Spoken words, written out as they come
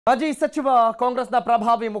ಮಾಜಿ ಸಚಿವ ಕಾಂಗ್ರೆಸ್ನ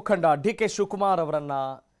ಪ್ರಭಾವಿ ಮುಖಂಡ ಡಿಕೆ ಶಿವಕುಮಾರ್ ಅವರನ್ನ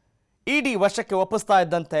ಇಡಿ ವಶಕ್ಕೆ ಒಪ್ಪಿಸ್ತಾ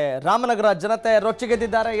ಇದ್ದಂತೆ ರಾಮನಗರ ಜನತೆ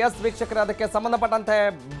ರೊಚ್ಚಿಗೆದ್ದಿದ್ದಾರೆ. ಎಸ್ ವೀಕ್ಷಕರೇ, ಅದಕ್ಕೆ ಸಂಬಂಧಪಟ್ಟಂತೆ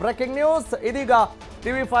ಬ್ರೇಕಿಂಗ್ ನ್ಯೂಸ್ ಇದೀಗ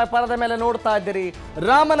TV5 ಪರದೆ ಮೇಲೆ ನೋಡ್ತಾ ಇದ್ದೀರಿ.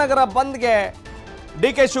 ರಾಮನಗರ ಬಂದ್ಗೆ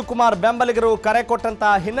ಡಿಕೆ ಶಿವಕುಮಾರ್ ಬೆಂಬಲಿಗರು ಕರೆ ಕೊಟ್ಟಂತ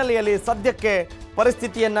ಹಿನ್ನೆಲೆಯಲ್ಲಿ ಸದ್ಯಕ್ಕೆ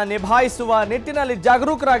ಪರಿಸ್ಥಿತಿಯನ್ನ ನಿಭಾಯಿಸುವ ನಿಟ್ಟಿನಲ್ಲಿ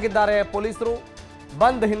ಜಾಗರೂಕರಾಗಿದ್ದಾರೆ ಪೊಲೀಸರು.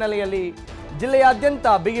 ಬಂದ್ ಹಿನ್ನೆಲೆಯಲ್ಲಿ ಜಿಲ್ಲೆಯಾದ್ಯಂತ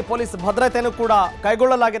ಬಿಗಿ ಪೊಲೀಸ್ ಭದ್ರತೆಯನ್ನು ಕೂಡ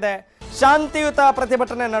ಕೈಗೊಳ್ಳಲಾಗಿದೆ. ಶಾಂತಿಯುತ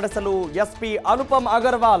ಪ್ರತಿಭಟನೆ ನಡೆಸಲು ಎಸ್ಪಿ ಅನುಪಮ್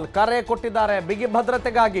ಅಗರ್ವಾಲ್ ಕರೆ ಕೊಟ್ಟಿದ್ದಾರೆ. ಬಿಗಿ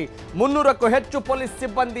ಭದ್ರತೆಗಾಗಿ 300ಕ್ಕೂ ಹೆಚ್ಚು ಪೊಲೀಸ್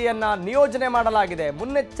ಸಿಬ್ಬಂದಿಯನ್ನ ನಿಯೋಜನೆ ಮಾಡಲಾಗಿದೆ.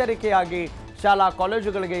 ಮುನ್ನೆಚ್ಚರಿಕೆಯಾಗಿ ಶಾಲಾ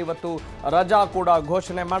ಕಾಲೇಜುಗಳಿಗೆ ಇವತ್ತು ರಜಾ ಕೂಡ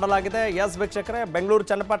ಘೋಷಣೆ ಮಾಡಲಾಗಿದೆ. ಎಸ್ ವೀಕ್ಷಕರೇ, ಬೆಂಗಳೂರು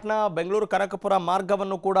ಚನ್ನಪಟ್ಟಣ ಬೆಂಗಳೂರು ಕನಕಪುರ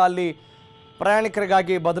ಮಾರ್ಗವನ್ನು ಕೂಡ ಅಲ್ಲಿ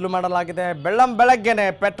ಪ್ರಯಾಣಿಕರಿಗಾಗಿ ಬದಲು ಮಾಡಲಾಗಿದೆ. ಬೆಳಗ್ಗೆನೆ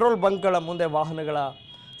ಪೆಟ್ರೋಲ್ ಬಂಕ್ಗಳ ಮುಂದೆ ವಾಹನಗಳ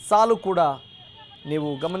ಸಾಲು ಕೂಡ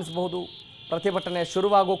ನೀವು ಗಮನಿಸಬಹುದು. ಪ್ರತಿಭಟನೆ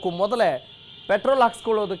ಶುರುವಾಗೋಕ್ಕೂ ಮೊದಲೇ ಪೆಟ್ರೋಲ್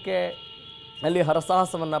ಹಾಕ್ಸ್ಕೊಳ್ಳೋದಕ್ಕೆ ಅಲ್ಲಿ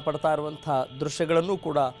ಹರಸಾಹಸವನ್ನು ಪಡ್ತಾ ಇರುವಂಥ ದೃಶ್ಯಗಳನ್ನು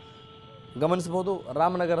ಕೂಡ ಗಮನಿಸಬಹುದು.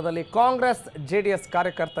 ರಾಮನಗರದಲ್ಲಿ ಕಾಂಗ್ರೆಸ್ JDS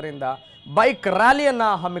ಕಾರ್ಯಕರ್ತರಿಂದ ಬೈಕ್ ರ್ಯಾಲಿಯನ್ನು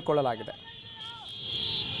ಹಮ್ಮಿಕೊಳ್ಳಲಾಗಿದೆ.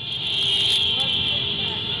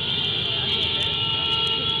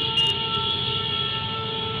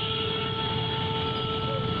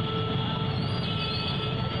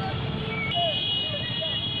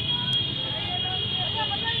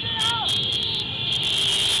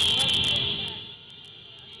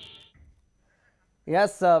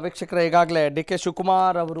 ಎಸ್ ವೀಕ್ಷಕರೇ, ಈಗಾಗಲೇ ಡಿಕೆ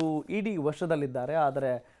ಶಿವಕುಮಾರ್ ಅವರು ಇಡಿ ವಶದಲ್ಲಿದ್ದಾರೆ.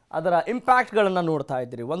 ಆದರೆ ಅದರ ಇಂಪ್ಯಾಕ್ಟ್ಗಳನ್ನು ನೋಡ್ತಾ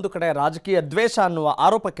ಇದ್ದೀರಿ. ಒಂದು ಕಡೆ ರಾಜಕೀಯ ದ್ವೇಷ ಅನ್ನುವ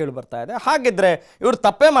ಆರೋಪ ಕೇಳಿ ಬರ್ತಾ ಇದೆ. ಹಾಗಿದ್ರೆ ಇವರು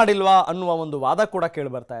ತಪ್ಪೇ ಮಾಡಿಲ್ವಾ ಅನ್ನುವ ಒಂದು ವಾದ ಕೂಡ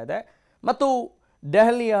ಕೇಳಿ ಬರ್ತಾ ಇದೆ. ಮತ್ತು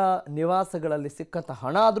ದೆಹಲಿಯ ನಿವಾಸಗಳಲ್ಲಿ ಸಿಕ್ಕಂಥ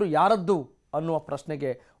ಹಣ ಆದರೂ ಯಾರದ್ದು ಅನ್ನುವ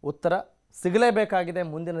ಪ್ರಶ್ನೆಗೆ ಉತ್ತರ ಸಿಗಲೇಬೇಕಾಗಿದೆ.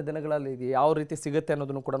 ಮುಂದಿನ ದಿನಗಳಲ್ಲಿ ಇದು ಯಾವ ರೀತಿ ಸಿಗುತ್ತೆ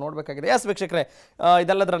ಅನ್ನೋದನ್ನು ಕೂಡ ನೋಡಬೇಕಾಗಿದೆ. ಎಸ್ ವೀಕ್ಷಕರೇ,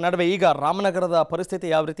 ಇದೆಲ್ಲದರ ನಡುವೆ ಈಗ ರಾಮನಗರದ ಪರಿಸ್ಥಿತಿ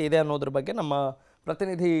ಯಾವ ರೀತಿ ಇದೆ ಅನ್ನೋದ್ರ ಬಗ್ಗೆ ನಮ್ಮ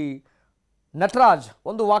ಪ್ರತಿನಿಧಿ ನಟರಾಜ್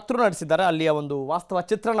ಒಂದು ವಾಕ್ಥ್ರೂ ನಡೆಸಿದ್ದಾರೆ. ಅಲ್ಲಿಯ ಒಂದು ವಾಸ್ತವ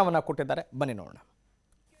ಚಿತ್ರಣವನ್ನು ಕೊಟ್ಟಿದ್ದಾರೆ. ಬನ್ನಿ ನೋಡೋಣ.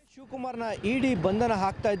 ಶಿವಕುಮಾರ್ನ ಇಡಿ ಬಂಧನ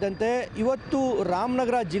ಹಾಕ್ತಾ ಇದ್ದಂತೆ ಇವತ್ತು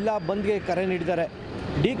ರಾಮನಗರ ಜಿಲ್ಲಾ ಬಂದ್ಗೆ ಕರೆ ನೀಡಿದ್ದಾರೆ.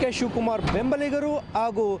 ಡಿಕೆ ಶಿವಕುಮಾರ್ ಬೆಂಬಲಿಗರು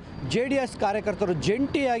ಹಾಗೂ JDS ಕಾರ್ಯಕರ್ತರು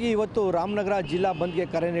ಜಂಟಿಯಾಗಿ ಇವತ್ತು ರಾಮನಗರ ಜಿಲ್ಲಾ ಬಂದ್ಗೆ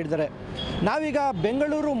ಕರೆ ನೀಡಿದ್ದಾರೆ. ನಾವೀಗ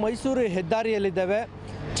ಬೆಂಗಳೂರು ಮೈಸೂರು ಹೆದ್ದಾರಿಯಲ್ಲಿದ್ದೇವೆ.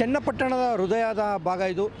 ಚನ್ನಪಟ್ಟಣದ ಹೃದಯದ ಭಾಗ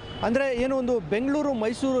ಇದು. ಅಂದರೆ ಏನು, ಒಂದು ಬೆಂಗಳೂರು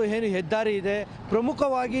ಮೈಸೂರು ಏನು ಹೆದ್ದಾರಿ ಇದೆ,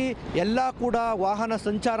 ಪ್ರಮುಖವಾಗಿ ಎಲ್ಲ ಕೂಡ ವಾಹನ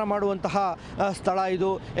ಸಂಚಾರ ಮಾಡುವಂತಹ ಸ್ಥಳ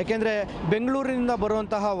ಇದು. ಏಕೆಂದರೆ ಬೆಂಗಳೂರಿನಿಂದ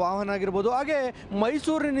ಬರುವಂತಹ ವಾಹನ ಆಗಿರ್ಬೋದು, ಹಾಗೆ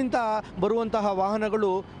ಮೈಸೂರಿನಿಂದ ಬರುವಂತಹ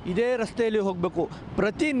ವಾಹನಗಳು ಇದೇ ರಸ್ತೆಯಲ್ಲಿ ಹೋಗಬೇಕು.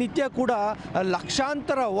 ಪ್ರತಿನಿತ್ಯ ಕೂಡ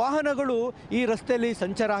ಲಕ್ಷಾಂತರ ವಾಹನಗಳು ಈ ರಸ್ತೆಯಲ್ಲಿ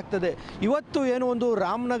ಸಂಚಾರ ಆಗ್ತದೆ. ಇವತ್ತು ಏನು, ಒಂದು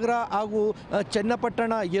ರಾಮನಗರ ಹಾಗೂ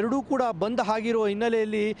ಚನ್ನಪಟ್ಟಣ ಎರಡೂ ಕೂಡ ಬಂದ್ ಆಗಿರುವ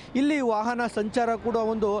ಹಿನ್ನೆಲೆಯಲ್ಲಿ ಇಲ್ಲಿ ವಾಹನ ಸಂಚಾರ ಕೂಡ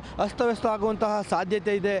ಒಂದು ಅಸ್ತವ್ಯಸ್ತ ಆಗುವಂತಹ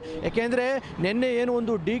ಸಾಧ್ಯತೆ ಇದೆ. ಏಕೆಂದರೆ ನಿನ್ನೆ ಏನು,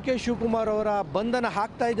 ಒಂದು ಡಿಕೆ ಶಿವಕುಮಾರ್ ಅವರ ಬಂಧನ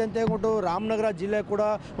ಆಗ್ತಾ ಇದ್ದಂತೆ ಕೊಟ್ಟು ರಾಮನಗರ ಜಿಲ್ಲೆ ಕೂಡ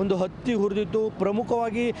ಒಂದು ಹತ್ತಿ ಹುರಿದಿತ್ತು.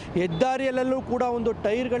 ಪ್ರಮುಖವಾಗಿ ಹೆದ್ದಾರಿಯಲ್ಲೂ ಕೂಡ ಒಂದು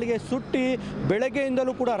ಟೈರ್ಗಳಿಗೆ ಸುಟ್ಟಿ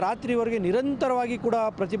ಬೆಳಗ್ಗೆಯಿಂದಲೂ ಕೂಡ ರಾತ್ರಿವರೆಗೆ ನಿರಂತರವಾಗಿ ಕೂಡ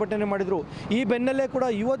ಪ್ರತಿಭಟನೆ ಮಾಡಿದರು. ಈ ಬೆನ್ನಲ್ಲೇ ಕೂಡ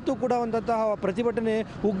ಇವತ್ತು ಕೂಡ ಒಂದಂತಹ ಪ್ರತಿಭಟನೆ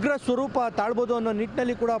ಉಗ್ರ ಸ್ವರೂಪ ತಾಳ್ಬೋದು ಅನ್ನೋ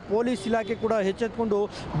ನಿಟ್ಟಿನಲ್ಲಿ ಕೂಡ ಪೊಲೀಸ್ ಇಲಾಖೆ ಕೂಡ ಎಚ್ಚೆತ್ತುಕೊಂಡು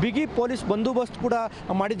ಬಿಗಿ ಪೊಲೀಸ್ ಬಂದೋಬಸ್ತ್ ಕೂಡ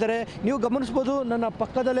ಮಾಡಿದ್ದಾರೆ. ನೀವು ಗಮನಿಸ್ಬೋದು, ನನ್ನ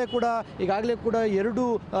ಪಕ್ಕದಲ್ಲೇ ಕೂಡ ಈಗಾಗಲೇ ಕೂಡ 2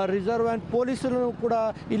 ರಿಸರ್ವ್ ಆ್ಯಂಡ್ ಪೊಲೀಸರು ಕೂಡ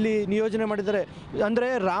ಇಲ್ಲಿ ನಿಯೋಜನೆ ಮಾಡಿದ್ದಾರೆ. ಅಂದರೆ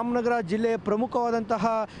ರಾಮನಗರ ಜಿಲ್ಲೆ ಪ್ರಮುಖವಾದಂತಹ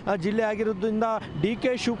ಜಿಲ್ಲೆ ಆಗಿರೋದ್ರಿಂದ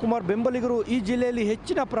ಡಿಕೆ ಶಿವಕುಮಾರ್ ಬೆಂಬಲಿಗರು ಈ ಜಿಲ್ಲೆಯಲ್ಲಿ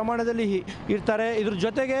ಹೆಚ್ಚಿನ ಪ್ರಮಾಣದಲ್ಲಿ ಇರ್ತಾರೆ. ಇದ್ರ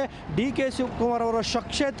ಜೊತೆಗೆ ಡಿಕೆ ಶಿವಕುಮಾರ್ ಅವರ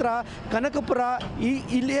ಸ್ವಕ್ಷೇತ್ರ ಕನಕಪುರ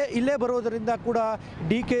ಇಲ್ಲೇ ಬರೋದರಿಂದ ಕೂಡ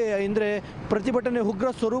ಡಿಕೆ ಅಂದರೆ ಪ್ರತಿಭಟನೆ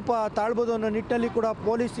ಉಗ್ರ ಸ್ವರೂಪ ತಾಳ್ಬೋದು ಅನ್ನೋ ನಿಟ್ಟಿನಲ್ಲಿ ಕೂಡ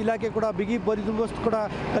ಪೊಲೀಸ್ ಇಲಾಖೆ ಕೂಡ ಬಿಗಿ ಬಂದೋಬಸ್ತ್ ಕೂಡ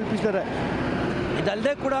ಕಲ್ಪಿಸಿದ್ದಾರೆ.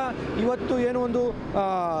 ಇದಲ್ಲದೆ ಕೂಡ ಇವತ್ತು ಏನು, ಒಂದು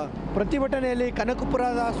ಪ್ರತಿಭಟನೆಯಲ್ಲಿ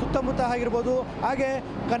ಕನಕಪುರದ ಸುತ್ತಮುತ್ತ ಆಗಿರ್ಬೋದು, ಹಾಗೆ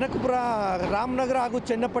ಕನಕಪುರ, ರಾಮನಗರ ಹಾಗೂ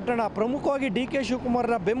ಚನ್ನಪಟ್ಟಣ ಪ್ರಮುಖವಾಗಿ ಡಿಕೆ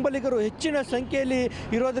ಶಿವಕುಮಾರ್ನ ಬೆಂಬಲಿಗರು ಹೆಚ್ಚಿನ ಸಂಖ್ಯೆಯಲ್ಲಿ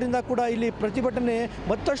ಇರೋದರಿಂದ ಕೂಡ ಇಲ್ಲಿ ಪ್ರತಿಭಟನೆ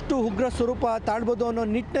ಮತ್ತಷ್ಟು ಉಗ್ರ ಸ್ವರೂಪ ತಾಳ್ಬೋದು ಅನ್ನೋ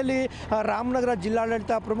ನಿಟ್ಟಿನಲ್ಲಿ ರಾಮನಗರ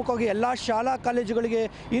ಜಿಲ್ಲಾಡಳಿತ ಪ್ರಮುಖವಾಗಿ ಎಲ್ಲ ಶಾಲಾ ಕಾಲೇಜುಗಳಿಗೆ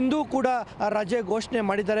ಇಂದೂ ಕೂಡ ರಜೆ ಘೋಷಣೆ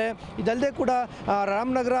ಮಾಡಿದ್ದಾರೆ. ಇದಲ್ಲದೆ ಕೂಡ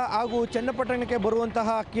ರಾಮನಗರ ಹಾಗೂ ಚನ್ನಪಟ್ಟಣಕ್ಕೆ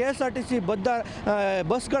ಬರುವಂತಹ KSRTC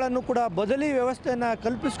ಬಸ್ಗಳನ್ನು ಕೂಡ ಬದಲಿ ವ್ಯವಸ್ಥೆಯನ್ನು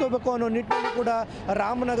ಕಲ್ಪಿಸ್ಕೋಬೇಕು ಅನ್ನೋ ನಿಟ್ಟಿನಲ್ಲಿ ಕೂಡ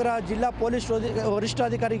ರಾಮನಗರ ಜಿಲ್ಲಾ ಪೊಲೀಸ್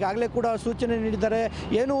ವರಿಷ್ಠಾಧಿಕಾರಿ ಈಗಾಗಲೇ ಕೂಡ ಸೂಚನೆ ನೀಡಿದ್ದಾರೆ.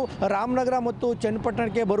 ಏನು, ರಾಮನಗರ ಮತ್ತು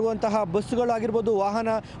ಚನ್ನಪಟ್ಟಣಕ್ಕೆ ಬರುವಂತಹ ಬಸ್ಸುಗಳಾಗಿರ್ಬೋದು, ವಾಹನ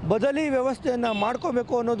ಬದಲಿ ವ್ಯವಸ್ಥೆಯನ್ನು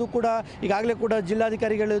ಮಾಡ್ಕೋಬೇಕು ಅನ್ನೋದು ಕೂಡ ಈಗಾಗಲೇ ಕೂಡ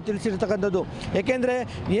ಜಿಲ್ಲಾಧಿಕಾರಿಗಳು ತಿಳಿಸಿರ್ತಕ್ಕಂಥದ್ದು. ಏಕೆಂದರೆ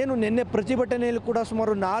ಏನು, ನಿನ್ನೆ ಪ್ರತಿಭಟನೆಯಲ್ಲಿ ಕೂಡ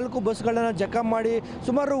ಸುಮಾರು 4 ಬಸ್ಗಳನ್ನು ಜಖಂ ಮಾಡಿ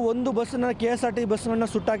ಸುಮಾರು 1 ಬಸ್ಸನ್ನು KSRTC ಬಸ್ಸನ್ನು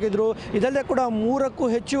ಸುಟ್ಟಾಕಿದ್ರು. ಇದಲ್ಲದೆ ಕೂಡ 3ಕ್ಕೂ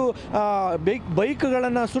ಹೆಚ್ಚು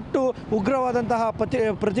ಬೈಕ್ಗಳನ್ನು ಸುಟ್ಟು ಉಗ್ರವಾದಂತಹ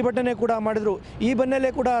ಪ್ರತಿಭಟನೆ ಕೂಡ ಮಾಡಿದರು. ಈ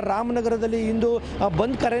ಬೆನ್ನಲ್ಲೇ ಕೂಡ ರಾಮನಗರದಲ್ಲಿ ಇಂದು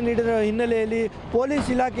ಬಂದ್ ಕರೆ ನೀಡಿದ ಹಿನ್ನೆಲೆಯಲ್ಲಿ ಪೊಲೀಸ್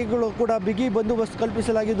ಇಲಾಖೆಗಳು ಕೂಡ ಬಿಗಿ ಬಂದೋಬಸ್ತ್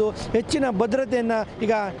ಕಲ್ಪಿಸಲಾಗಿದ್ದು ಹೆಚ್ಚಿನ ಭದ್ರತೆಯನ್ನು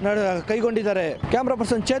ಈಗ ಕೈಗೊಂಡಿದ್ದಾರೆ. ಕ್ಯಾಮರಾ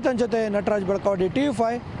ಪರ್ಸನ್ ಚೇತನ್ ಜೊತೆ ನಟರಾಜ್ ಬೆಳಕಾವಡಿ,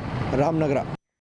 TV5 ರಾಮನಗರ.